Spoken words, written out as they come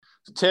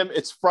Tim,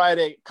 it's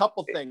Friday.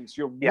 Couple things.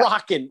 You're Yeah.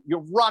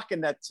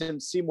 rocking that Tim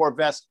Seymour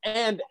vest.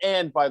 And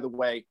by the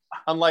way,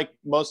 unlike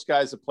most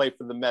guys that play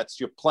for the Mets,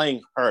 you're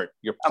playing hurt.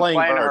 You're playing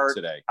hurt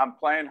today. I'm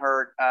playing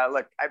hurt.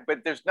 Look,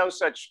 but there's no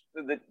such,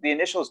 the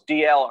initials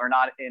DL are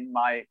not in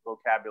my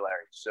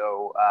vocabulary.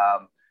 So,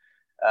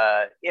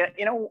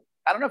 you know,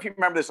 I don't know if you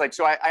remember this. Like,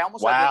 so I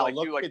almost had to like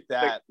do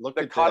like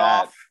the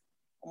cutoff.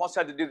 Almost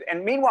had to do,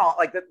 and meanwhile,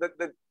 like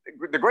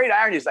the great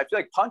irony is I feel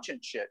like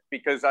punching shit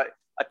because I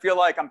feel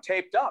like I'm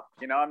taped up.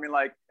 You know, I mean,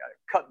 like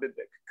cut the.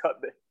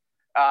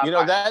 You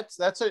know,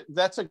 that's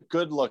a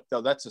good look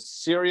though. That's a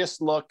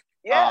serious look.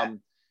 Yeah.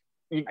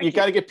 You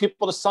got to get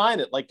people to sign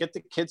it. Like get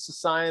the kids to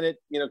sign it.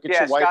 You know, get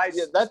your wife.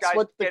 That's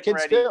what the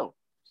kids do.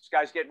 This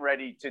guy's getting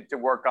ready to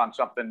work on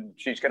something.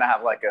 She's going to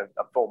have like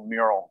a full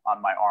mural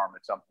on my arm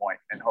at some point,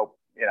 and hope,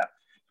 you know,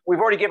 we've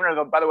already given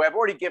her by the way, I've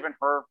already given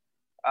her,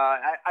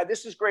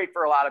 this is great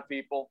for a lot of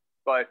people,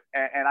 but,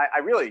 and I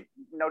really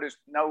noticed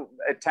no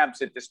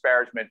attempts at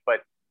disparagement,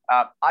 but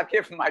I've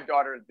given my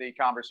daughter the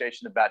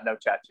conversation about no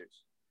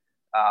tattoos.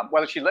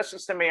 Whether she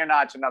listens to me or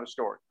not, it's another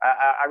story.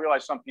 I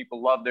realize some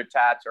people love their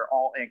tats, are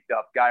all inked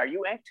up. Guy, are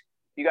you inked?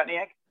 You got any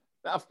ink?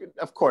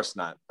 Of course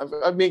not.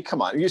 I mean,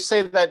 come on. You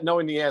say that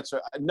knowing the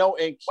answer. No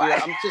ink here.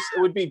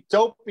 It would be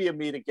dopey of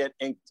me to get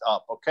inked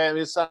up. Okay, I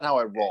mean, it's not how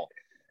I roll.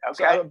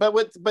 Okay.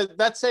 So, but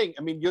that's saying,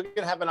 I mean, you're going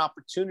to have an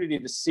opportunity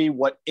to see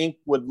what ink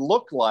would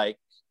look like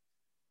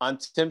on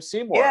Tim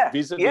Seymour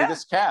vis-a-vis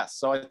this cast.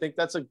 So I think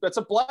that's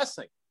a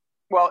blessing.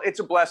 Well,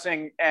 it's a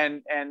blessing,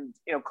 and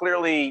you know,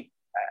 clearly,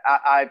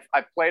 I've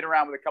played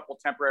around with a couple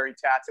temporary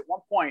tats. At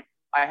one point,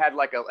 I had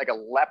like a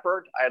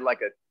leopard. I had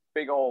like a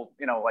big old,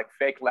 you know, like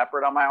fake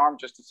leopard on my arm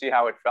just to see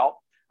how it felt.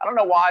 I don't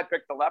know why I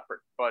picked the leopard,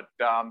 but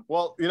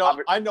well, you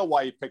know, I know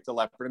why you picked the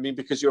leopard. I mean,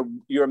 because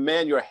you're a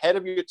man, you're ahead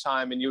of your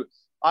time, and you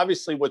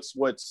obviously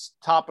what's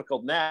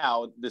topical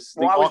now.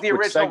 I was the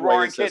original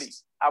Roaring Kitty.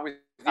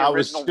 I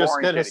was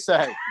just going to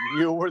say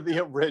you were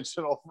the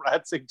original.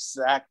 That's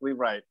exactly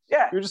right.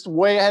 Yeah, you're just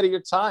way ahead of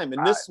your time.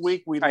 And this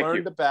week we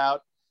learned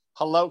about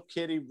Hello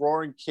Kitty,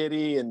 Roaring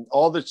Kitty, and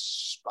all the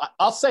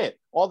I'll say it,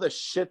 all the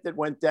shit that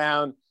went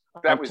down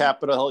on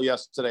Capitol Hill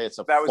yesterday. It's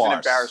a farce. An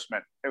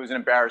embarrassment. It was an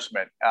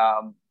embarrassment.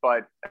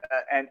 But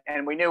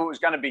we knew it was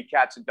going to be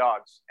cats and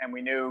dogs, and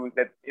we knew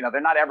that, you know, they're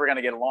not ever going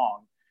to get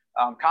along.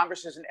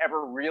 Congress isn't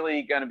ever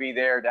really going to be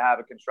there to have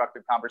a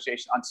constructive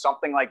conversation on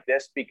something like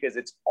this because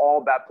it's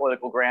all about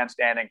political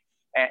grandstanding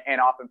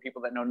and often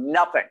people that know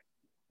nothing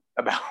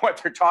about what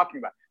they're talking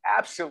about.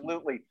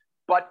 Absolutely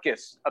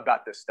butkus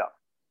about this stuff.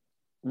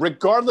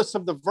 Regardless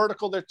of the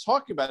vertical they're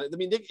talking about. I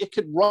mean, it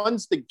could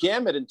runs the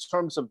gamut in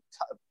terms of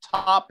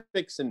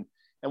topics and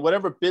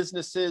whatever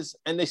businesses,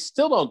 and they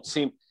still don't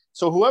seem.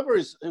 So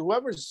whoever's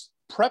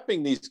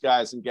prepping these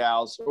guys and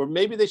gals, or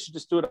maybe they should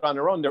just do it on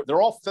their own.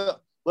 They're all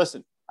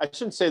listen. I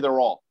shouldn't say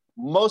they're all.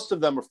 Most of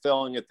them are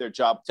failing at their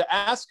job. To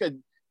ask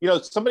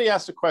somebody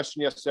asked a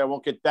question yesterday. I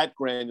won't get that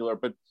granular,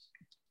 but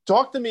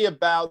talk to me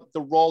about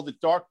the role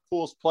that dark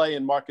pools play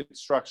in market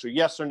structure.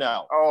 Yes or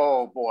no?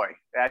 Oh boy,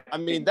 that's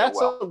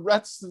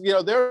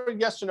there are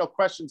yes or no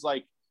questions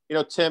like, you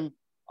know, Tim,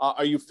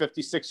 are you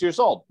 56 years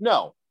old?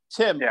 No.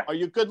 Tim, are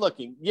you good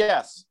looking?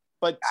 Yes.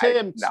 But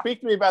Tim,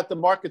 speak to me about the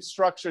market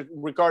structure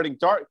regarding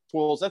dark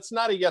pools. That's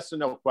not a yes or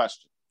no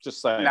question.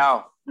 Just saying.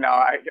 No.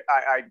 I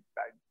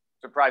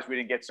surprised we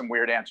didn't get some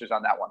weird answers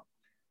on that one.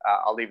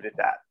 I'll leave it at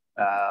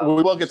that.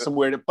 We will get some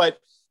weird, but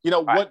you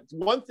know what?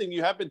 One thing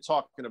you have been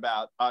talking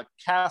about,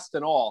 cast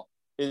and all,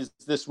 is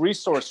this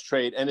resource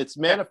trade, and it's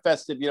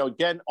manifested. You know,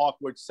 again,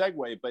 awkward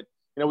segue, but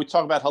you know, we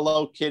talk about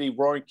Hello Kitty,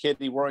 Roaring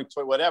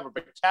Toy, whatever.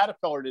 But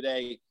Caterpillar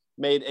today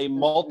made a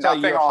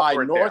multi-year high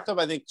north of,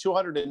 I think,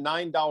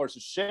 $209 a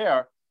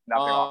share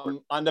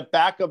on the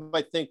back of,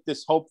 I think,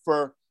 this hope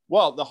for,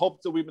 the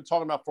hope that we've been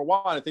talking about for a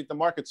while. I think the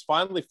market's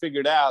finally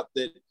figured out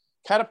that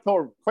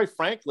Caterpillar, quite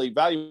frankly,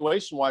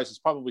 valuation-wise, is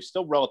probably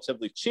still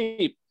relatively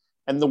cheap.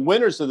 And the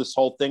winners of this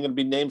whole thing are going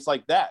to be names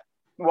like that.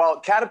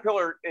 Well,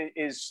 Caterpillar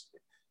is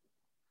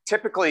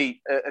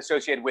typically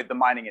associated with the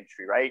mining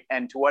industry, right?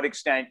 And to what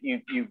extent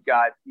you've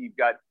got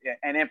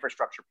an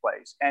infrastructure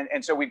plays.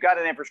 And so we've got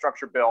an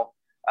infrastructure bill.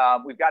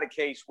 We've got a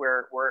case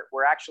where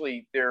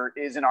actually there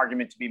is an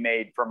argument to be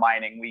made for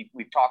mining.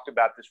 We've talked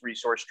about this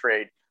resource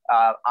trade.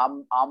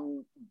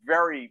 I'm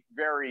very,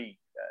 very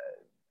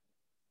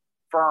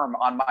firm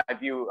on my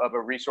view of a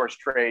resource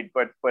trade,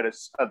 but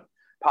a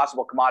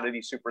possible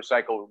commodity super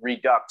cycle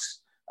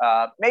redux.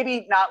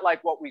 Maybe not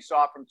like what we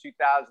saw from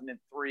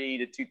 2003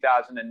 to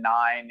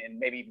 2009 and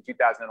maybe even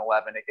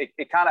 2011.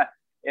 It kind of,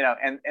 you know,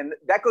 and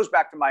that goes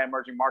back to my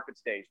emerging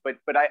markets days. But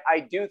I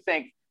do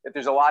think that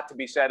there's a lot to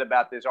be said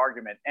about this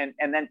argument.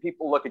 And then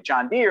people look at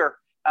John Deere,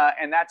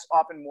 and that's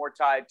often more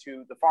tied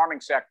to the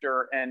farming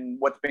sector and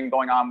what's been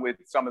going on with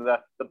some of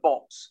the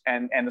bulks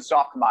and the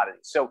soft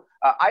commodities. So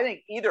I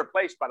think either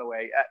place, by the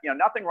way,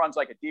 nothing runs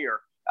like a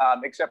Deere,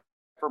 except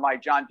for my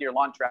John Deere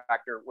lawn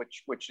tractor,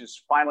 which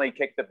has finally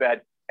kicked the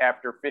bed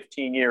after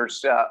 15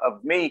 years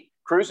of me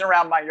cruising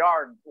around my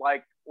yard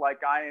like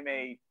I am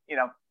a,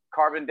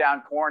 carving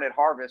down corn at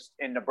harvest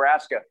in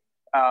Nebraska.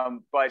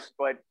 But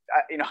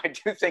you know, I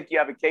do think you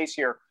have a case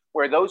here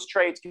where those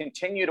trades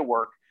continue to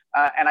work.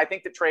 And I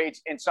think the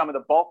trades in some of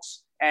the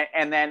bulks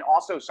and then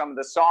also some of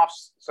the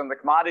softs, some of the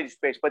commodity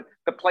space, but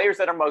the players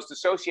that are most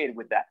associated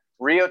with that,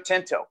 Rio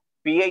Tinto,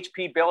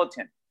 BHP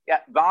Billiton,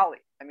 Vale.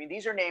 I mean,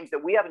 these are names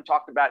that we haven't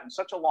talked about in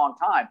such a long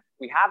time.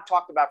 We have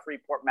talked about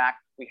Freeport Mac.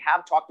 We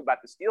have talked about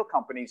the steel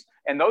companies,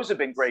 and those have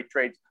been great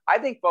trades. I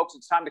think, folks,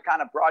 it's time to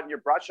kind of broaden your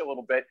brush a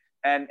little bit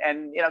and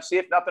you know, see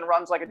if nothing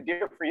runs like a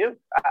deer for you.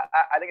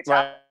 I think it's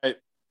right.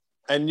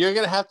 And you're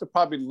going to have to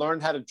probably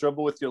learn how to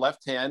dribble with your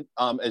left hand,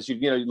 as you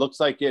know, it looks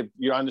like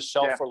you're on the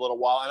shelf for a little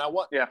while.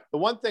 And the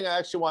one thing I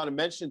actually want to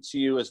mention to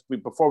you is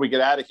before we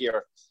get out of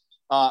here,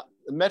 the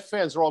Met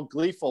fans are all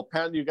gleeful.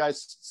 Apparently, you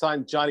guys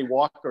signed Johnny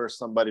Walker or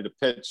somebody to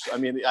pitch. I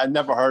mean, I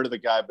never heard of the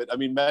guy, but I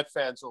mean, Met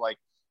fans are like,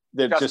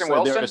 they're Justin just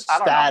Wilson? they're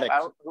ecstatic.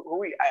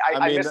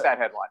 I missed that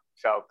headline.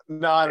 So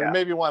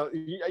maybe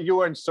you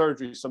were in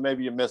surgery, so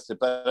maybe you missed it.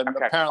 But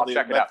apparently,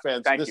 Met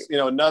fans,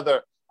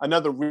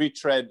 another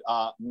retread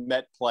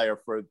Met player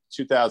for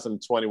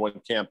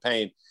 2021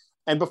 campaign.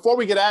 And before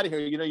we get out of here,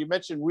 you know, you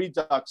mentioned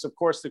Redux. Of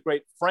course, the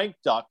great Frank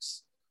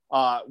Dux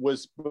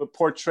was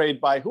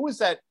portrayed by, who was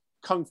that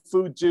kung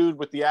fu dude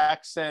with the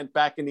accent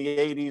back in the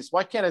 80s?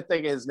 Why can't I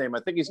think of his name? I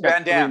think he's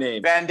got three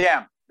names. Van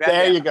Damme.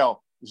 There you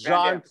go.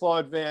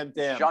 Jean-Claude Van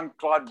Damme.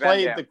 Jean-Claude Van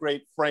played Damme. The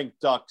great Frank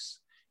Dux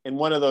in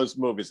one of those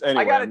movies.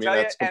 Anyway, I mean,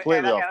 that's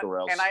completely off the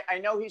rails. And I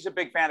know he's a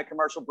big fan of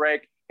Commercial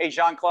Break. Hey,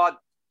 Jean-Claude,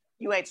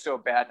 you ain't so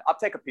bad. I'll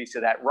take a piece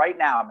of that right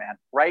now, man.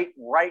 Right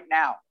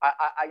now.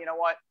 You know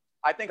what?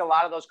 I think a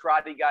lot of those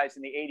karate guys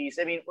in the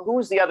 80s, I mean, who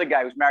was the other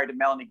guy who was married to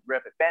Melanie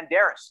Griffith?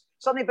 Banderas.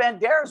 Suddenly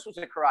Banderas was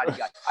a karate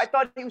guy. I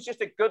thought he was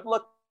just a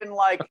good-looking,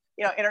 like,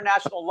 you know,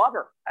 international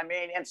lover. I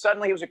mean, and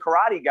suddenly he was a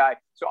karate guy.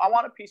 So I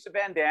want a piece of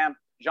Van Damme.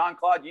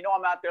 Jean-Claude, you know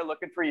I'm out there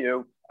looking for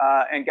you.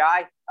 And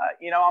Guy,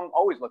 you know, I'm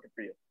always looking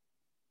for you.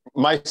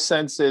 My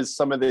sense is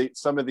some of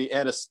the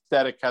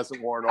anesthetic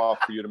hasn't worn off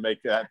for you to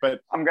make that.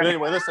 But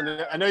anyway, listen,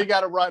 I know you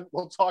got to run.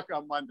 We'll talk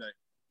on Monday.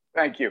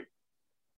 Thank you.